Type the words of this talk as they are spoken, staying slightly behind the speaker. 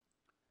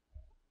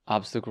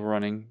obstacle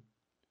running,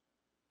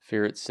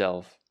 fear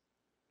itself.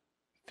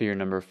 Fear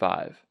number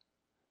 5,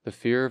 the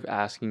fear of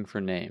asking for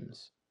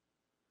names.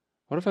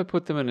 What if I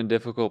put them in a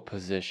difficult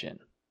position?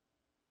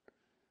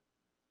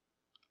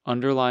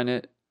 Underline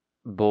it,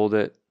 bold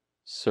it,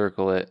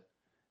 circle it,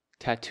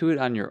 tattoo it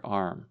on your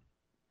arm.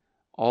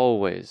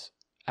 Always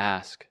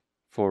ask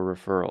for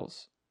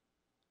referrals.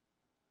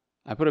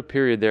 I put a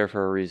period there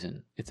for a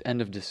reason. It's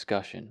end of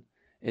discussion.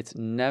 It's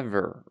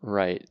never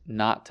right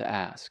not to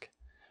ask.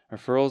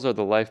 Referrals are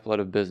the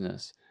lifeblood of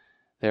business.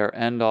 They are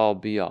end-all,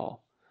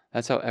 be-all.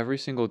 That's how every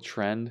single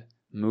trend,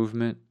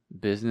 movement,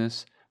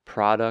 business,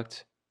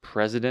 product,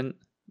 president,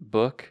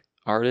 book,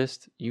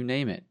 artist, you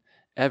name it,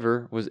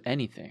 ever was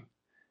anything.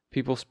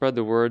 People spread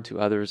the word to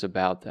others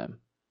about them.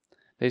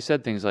 They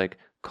said things like,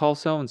 call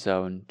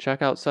so-and-so and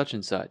check out such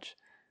and such.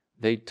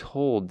 They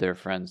told their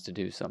friends to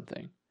do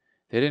something.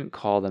 They didn't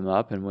call them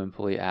up and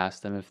wimpily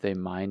ask them if they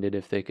minded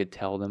if they could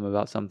tell them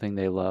about something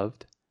they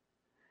loved.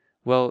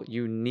 Well,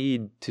 you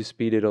need to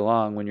speed it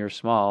along when you're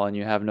small and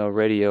you have no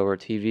radio or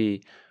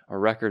TV or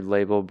record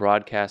label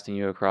broadcasting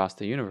you across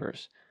the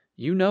universe.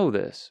 You know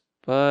this,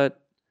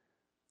 but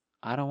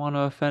I don't want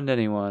to offend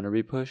anyone or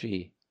be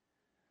pushy.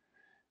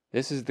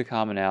 This is the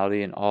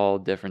commonality in all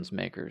difference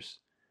makers.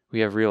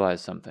 We have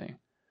realized something.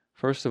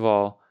 First of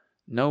all,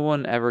 no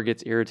one ever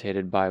gets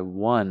irritated by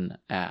one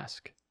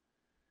ask.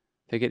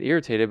 They get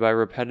irritated by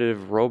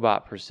repetitive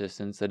robot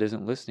persistence that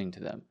isn't listening to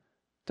them.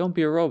 Don't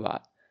be a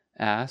robot.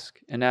 Ask,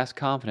 and ask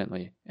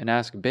confidently, and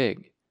ask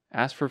big.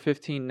 Ask for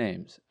 15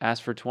 names.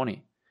 Ask for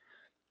 20.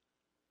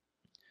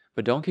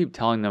 But don't keep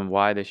telling them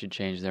why they should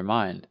change their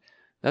mind.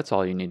 That's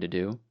all you need to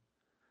do.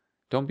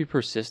 Don't be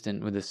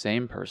persistent with the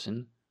same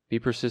person. Be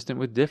persistent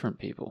with different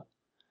people.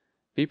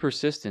 Be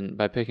persistent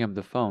by picking up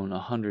the phone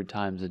 100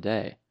 times a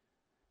day.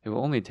 It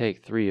will only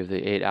take 3 of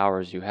the 8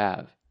 hours you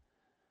have.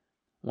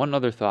 One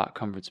other thought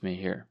comforts me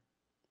here.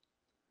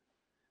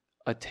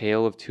 A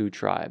tale of 2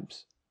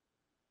 tribes.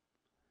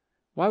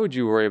 Why would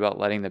you worry about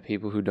letting the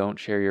people who don't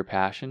share your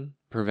passion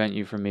prevent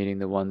you from meeting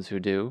the ones who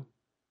do?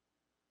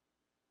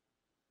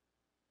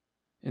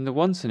 In the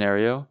one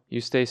scenario, you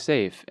stay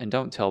safe and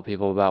don't tell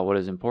people about what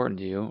is important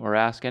to you or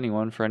ask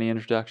anyone for any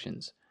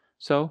introductions.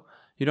 So,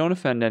 you don't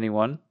offend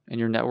anyone and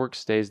your network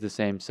stays the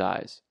same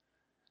size.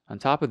 On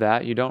top of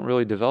that, you don't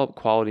really develop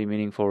quality,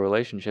 meaningful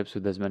relationships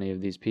with as many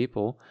of these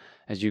people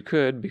as you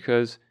could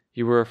because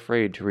you were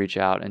afraid to reach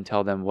out and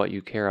tell them what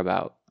you care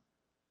about.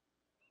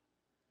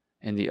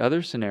 In the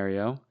other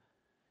scenario,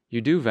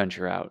 you do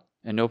venture out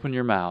and open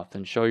your mouth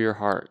and show your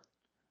heart,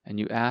 and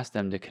you ask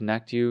them to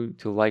connect you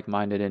to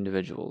like-minded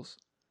individuals.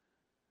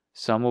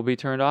 Some will be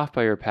turned off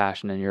by your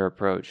passion and your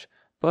approach,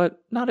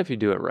 but not if you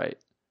do it right.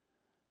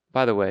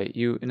 By the way,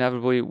 you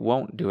inevitably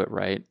won't do it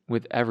right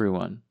with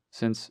everyone,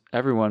 since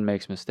everyone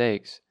makes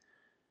mistakes.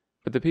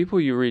 But the people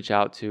you reach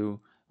out to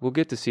will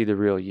get to see the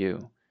real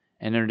you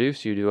and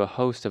introduce you to a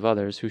host of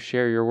others who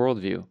share your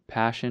worldview,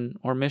 passion,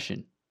 or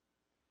mission.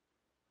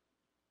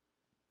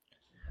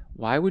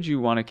 Why would you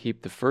want to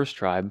keep the first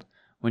tribe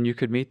when you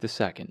could meet the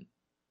second?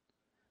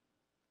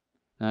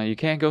 Now, you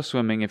can't go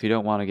swimming if you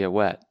don't want to get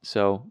wet,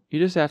 so you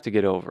just have to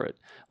get over it.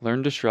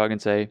 Learn to shrug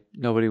and say,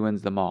 nobody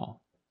wins them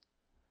all.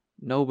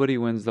 Nobody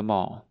wins them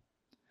all.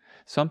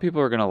 Some people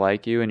are going to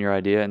like you and your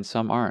idea, and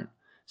some aren't.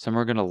 Some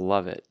are going to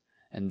love it,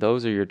 and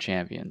those are your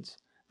champions.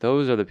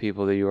 Those are the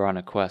people that you are on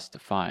a quest to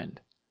find.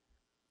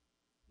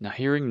 Now,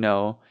 hearing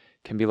no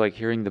can be like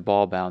hearing the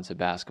ball bounce at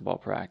basketball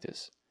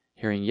practice.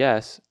 Hearing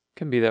yes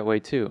can be that way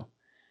too.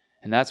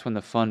 And that's when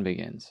the fun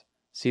begins.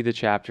 See the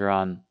chapter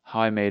on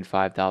How I Made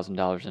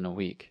 $5,000 in a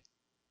Week.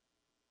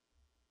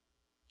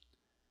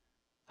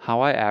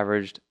 How I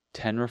averaged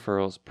 10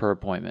 referrals per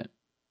appointment.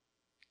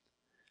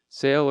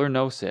 Sale or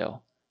no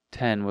sale,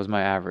 10 was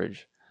my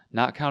average,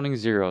 not counting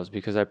zeros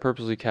because I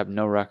purposely kept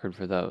no record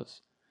for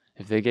those.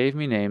 If they gave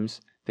me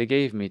names, they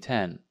gave me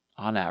 10,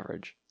 on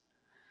average.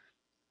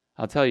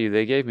 I'll tell you,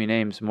 they gave me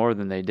names more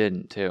than they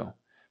didn't, too.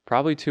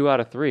 Probably 2 out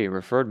of 3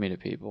 referred me to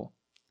people.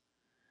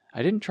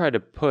 I didn't try to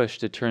push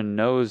to turn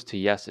no's to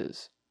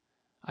yeses.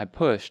 I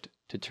pushed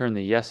to turn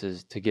the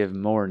yeses to give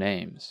more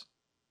names.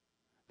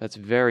 That's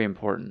very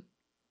important.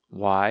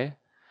 Why?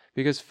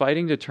 Because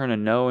fighting to turn a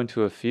no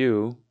into a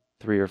few,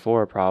 3 or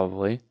 4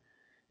 probably,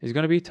 is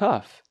going to be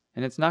tough,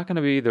 and it's going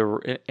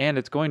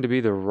to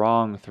be the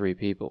wrong 3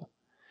 people.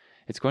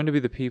 It's going to be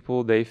the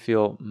people they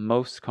feel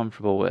most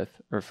comfortable with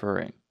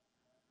referring.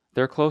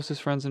 Their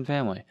closest friends and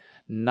family,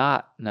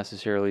 not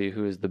necessarily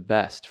who is the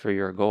best for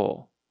your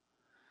goal.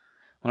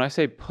 When I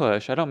say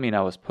push, I don't mean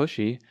I was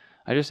pushy.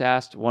 I just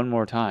asked one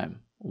more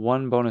time,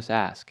 one bonus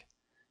ask.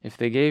 If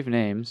they gave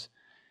names,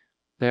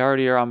 they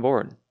already are on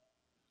board.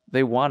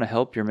 They want to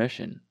help your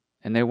mission,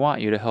 and they want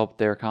you to help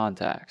their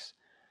contacts.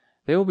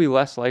 They will be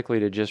less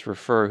likely to just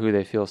refer who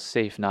they feel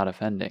safe not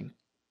offending.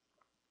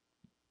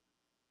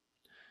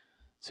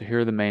 So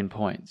here are the main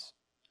points.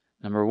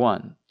 Number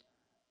 1,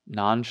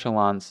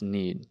 nonchalance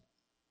need.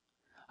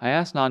 I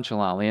asked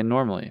nonchalantly and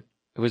normally.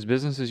 It was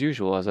business as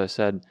usual, as I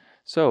said,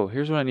 so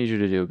here's what I need you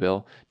to do,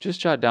 Bill. Just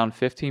jot down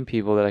 15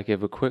 people that I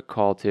give a quick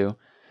call to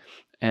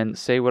and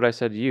say what I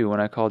said to you when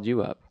I called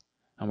you up.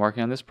 I'm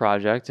working on this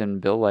project, and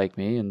Bill liked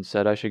me and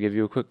said I should give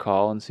you a quick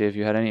call and see if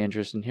you had any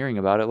interest in hearing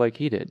about it like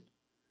he did.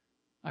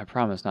 I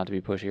promise not to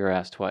be pushy or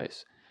ask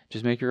twice.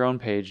 Just make your own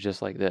page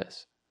just like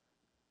this.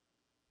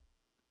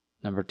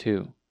 Number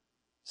 2,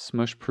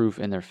 smush proof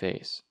in their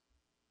face.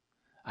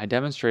 I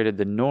demonstrated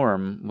the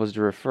norm was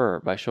to refer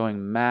by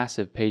showing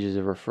massive pages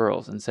of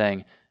referrals and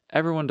saying,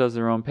 everyone does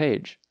their own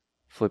page.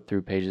 Flip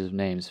through pages of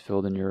names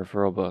filled in your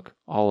referral book,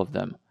 all of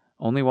them.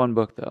 Only one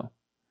book though.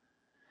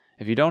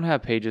 If you don't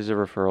have pages of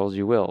referrals,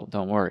 you will,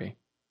 don't worry.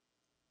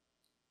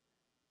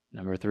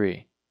 Number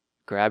 3,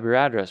 grab your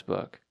address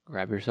book,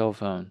 grab your cell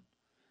phone.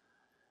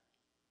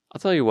 I'll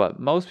tell you what,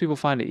 most people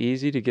find it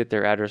easy to get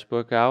their address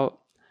book out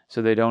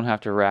so they don't have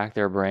to rack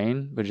their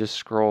brain, but just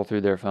scroll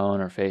through their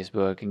phone or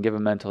Facebook and give a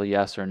mental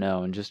yes or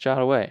no and just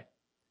jot away.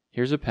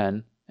 Here's a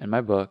pen and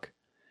my book.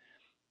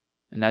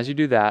 And as you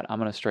do that, I'm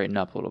going to straighten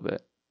up a little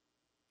bit.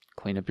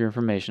 Clean up your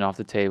information off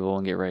the table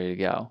and get ready to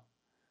go.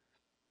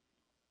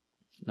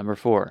 Number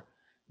 4,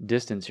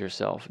 distance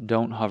yourself.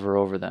 Don't hover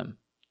over them.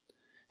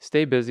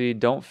 Stay busy.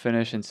 Don't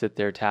finish and sit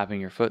there tapping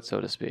your foot,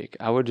 so to speak.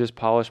 I would just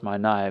polish my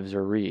knives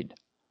or read.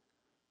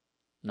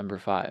 Number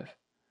 5,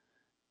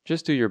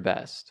 just do your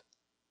best.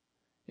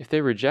 If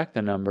they reject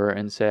the number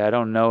and say, I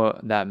don't know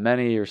that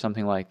many or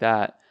something like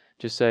that,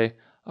 just say,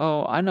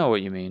 oh, I know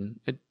what you mean.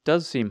 It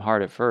does seem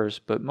hard at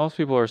first, but most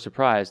people are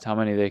surprised how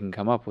many they can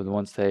come up with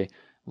once they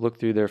look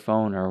through their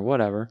phone or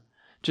whatever.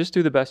 Just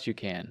do the best you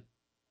can.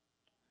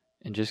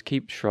 And just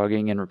keep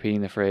shrugging and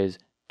repeating the phrase,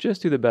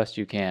 just do the best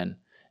you can,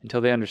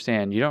 until they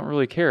understand you don't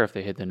really care if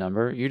they hit the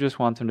number, you just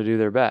want them to do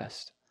their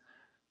best.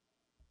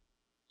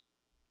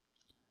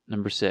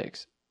 Number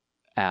 6,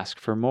 ask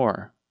for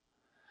more.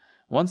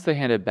 Once they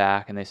hand it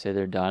back and they say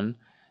they're done,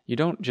 you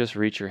don't just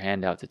reach your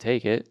hand out to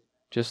take it.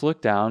 Just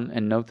look down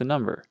and note the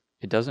number.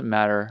 It doesn't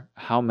matter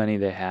how many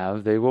they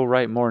have, they will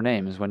write more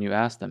names when you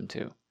ask them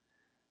to.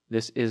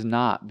 This is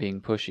not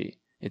being pushy.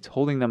 It's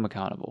holding them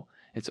accountable.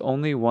 It's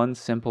only one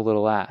simple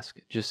little ask.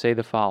 Just say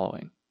the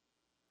following.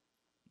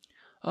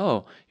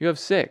 Oh, you have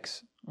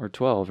 6, or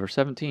 12, or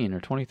 17,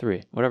 or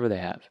 23, whatever they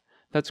have.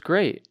 That's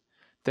great.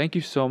 Thank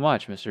you so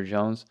much, Mr.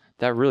 Jones.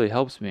 That really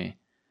helps me.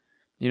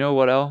 You know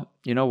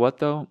what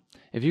though?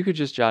 If you could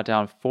just jot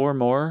down 4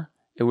 more,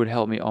 it would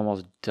help me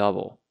almost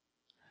double.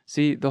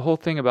 See, the whole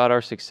thing about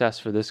our success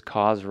for this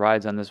cause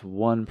rides on this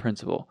one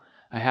principle.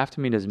 I have to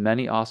meet as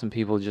many awesome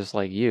people just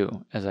like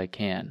you as I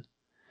can.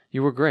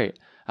 You were great.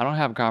 I don't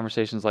have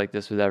conversations like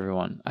this with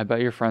everyone. I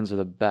bet your friends are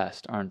the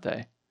best, aren't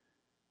they?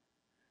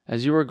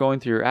 As you were going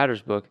through your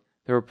address book,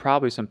 there were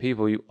probably some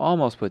people you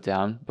almost put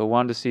down, but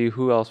wanted to see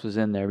who else was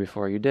in there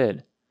before you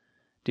did.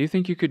 Do you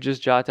think you could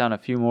just jot down a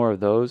few more of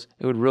those?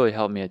 It would really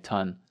help me a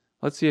ton.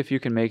 Let's see if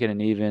you can make it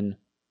an even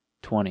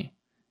 20,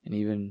 an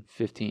even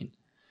 15.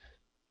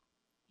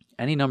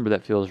 Any number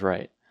that feels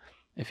right.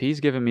 If he's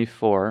given me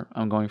 4,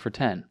 I'm going for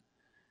 10.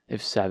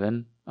 If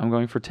 7, I'm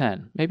going for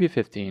 10, maybe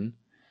 15.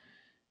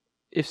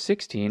 If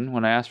 16,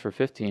 when I ask for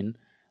 15,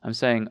 I'm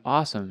saying,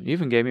 awesome, you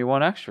even gave me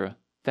 1 extra.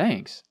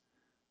 Thanks.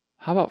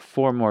 How about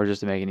 4 more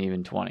just to make an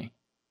even 20?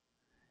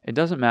 It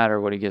doesn't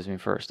matter what he gives me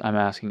first. I'm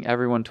asking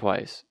everyone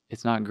twice.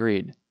 It's not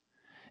greed.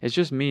 It's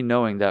just me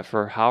knowing that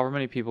for however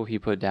many people he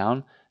put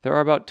down, there are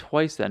about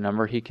twice that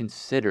number he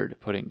considered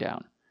putting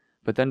down,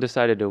 but then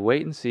decided to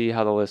wait and see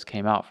how the list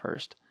came out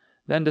first,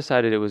 then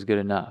decided it was good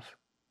enough.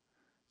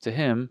 To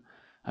him,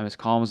 I'm as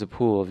calm as a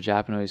pool of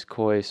Japanese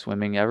koi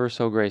swimming ever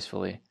so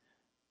gracefully.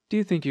 Do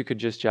you think you could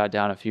just jot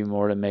down a few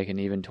more to make an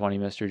even 20,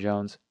 Mr.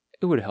 Jones?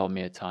 It would help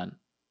me a ton.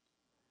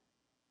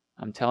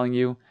 I'm telling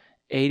you,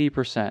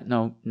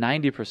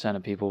 90%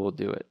 of people will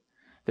do it.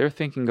 Their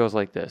thinking goes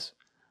like this.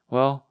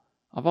 Well,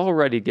 I've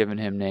already given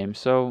him names,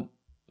 so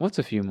what's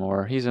a few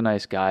more? He's a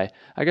nice guy.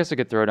 I guess I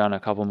could throw down a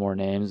couple more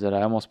names that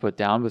I almost put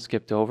down but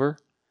skipped over.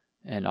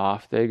 And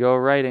off they go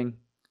writing.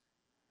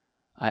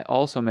 I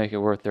also make it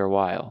worth their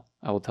while.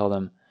 I will tell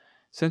them,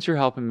 since you're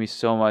helping me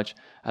so much,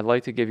 I'd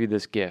like to give you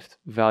this gift,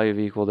 value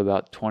equal to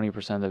about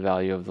 20% of the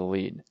value of the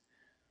lead.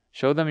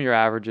 Show them your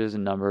averages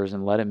and numbers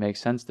and let it make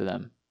sense to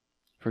them.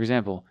 For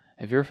example,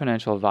 if you're a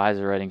financial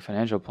advisor writing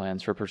financial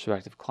plans for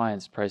prospective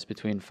clients priced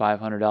between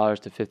 $500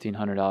 to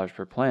 $1,500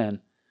 per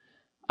plan,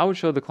 I would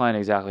show the client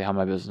exactly how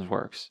my business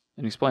works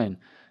and explain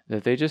that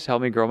if they just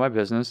help me grow my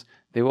business,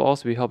 they will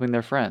also be helping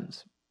their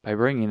friends by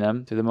bringing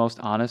them to the most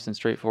honest and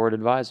straightforward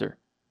advisor.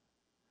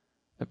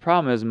 The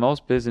problem is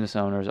most business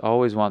owners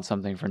always want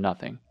something for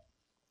nothing.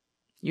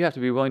 You have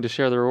to be willing to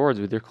share the rewards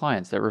with your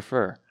clients that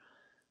refer.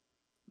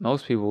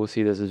 Most people will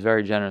see this as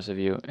very generous of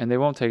you, and they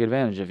won't take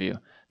advantage of you.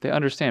 They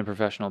understand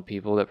professional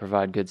people that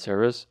provide good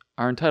service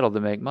are entitled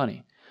to make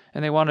money,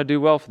 and they want to do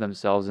well for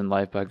themselves in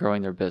life by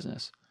growing their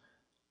business.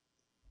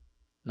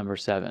 Number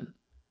 7,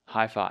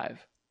 high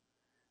five.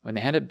 When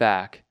they hand it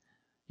back,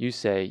 you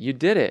say, you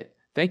did it.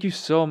 Thank you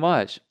so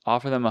much.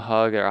 Offer them a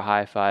hug or a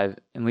high five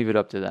and leave it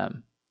up to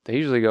them. They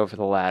usually go for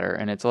the latter,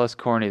 and it's less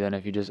corny than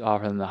if you just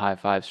offer them the high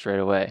five straight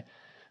away.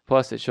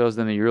 Plus, it shows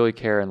them that you really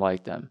care and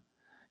like them.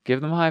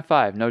 Give them a high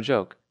five, no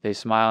joke. They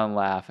smile and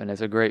laugh, and it's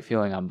a great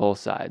feeling on both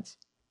sides.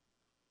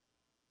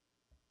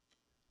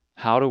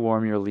 How to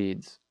warm your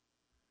leads.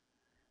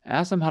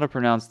 Ask them how to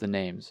pronounce the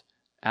names.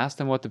 Ask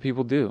them what the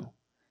people do.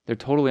 They're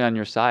totally on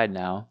your side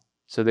now,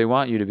 so they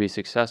want you to be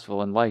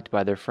successful and liked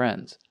by their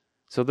friends.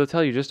 So they'll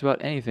tell you just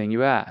about anything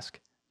you ask,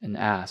 and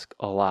ask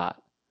a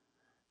lot.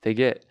 They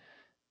get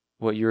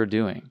what you're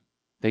doing.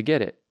 They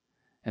get it,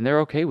 and they're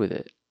okay with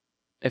it.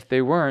 If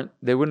they weren't,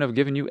 they wouldn't have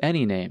given you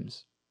any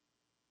names.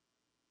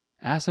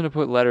 Ask them to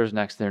put letters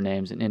next to their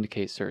names and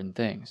indicate certain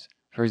things.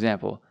 For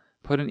example,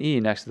 put an E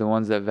next to the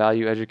ones that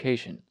value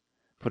education.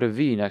 Put a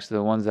V next to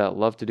the ones that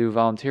love to do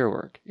volunteer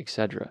work,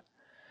 etc.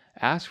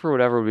 Ask for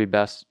whatever would be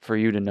best for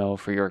you to know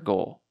for your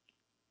goal.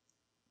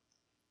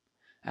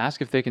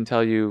 Ask if they can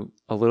tell you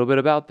a little bit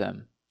about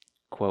them.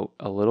 Quote,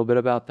 a little bit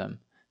about them.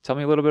 Tell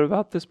me a little bit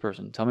about this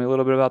person. Tell me a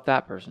little bit about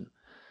that person.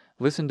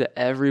 Listen to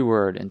every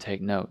word and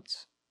take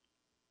notes.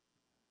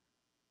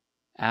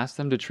 Ask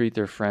them to treat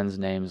their friends'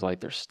 names like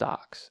they're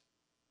stocks.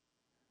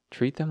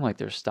 Treat them like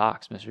they're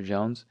stocks, Mr.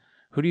 Jones.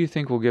 Who do you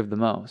think will give the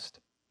most?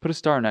 Put a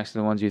star next to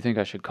the ones you think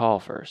I should call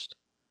first.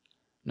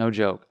 No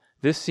joke.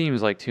 This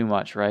seems like too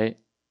much, right?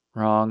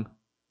 Wrong.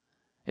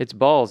 It's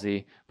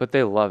ballsy, but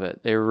they love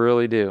it. They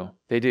really do.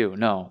 They do.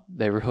 No,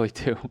 they really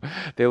do.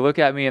 They look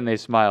at me and they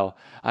smile.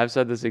 I've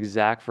said this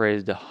exact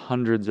phrase to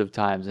hundreds of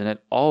times, and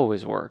it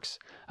always works.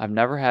 I've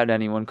never had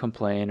anyone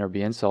complain or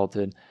be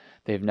insulted.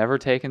 They've never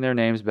taken their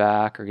names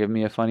back or given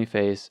me a funny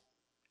face.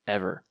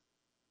 Ever.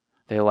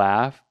 They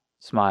laugh,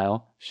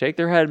 smile, shake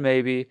their head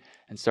maybe,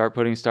 and start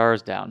putting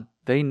stars down.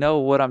 They know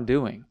what I'm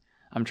doing.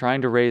 I'm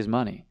trying to raise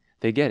money.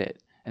 They get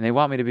it, and they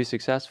want me to be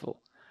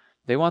successful.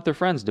 They want their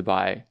friends to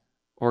buy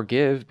or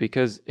give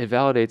because it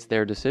validates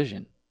their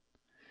decision.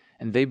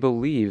 And they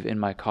believe in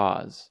my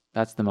cause.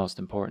 That's the most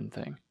important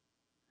thing.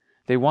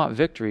 They want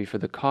victory for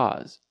the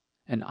cause,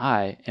 and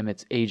I am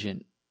its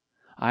agent.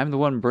 I'm the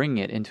one bringing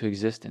it into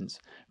existence,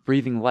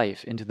 breathing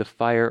life into the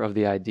fire of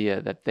the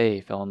idea that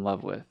they fell in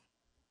love with.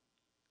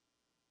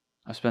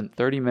 I've spent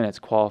 30 minutes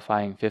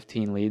qualifying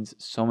 15 leads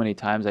so many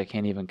times I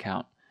can't even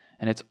count,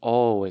 and it's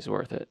always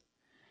worth it.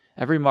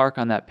 Every mark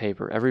on that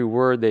paper, every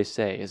word they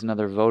say is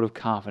another vote of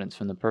confidence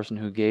from the person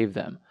who gave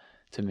them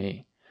to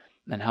me,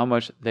 and how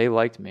much they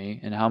liked me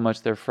and how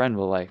much their friend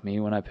will like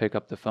me when I pick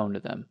up the phone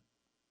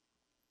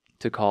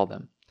to call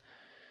them.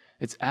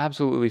 It's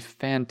absolutely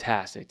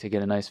fantastic to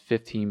get a nice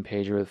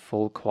 15-pager with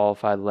full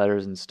qualified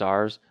letters and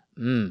stars.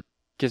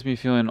 Gets me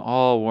feeling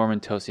all warm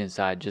and toasty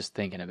inside just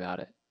thinking about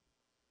it.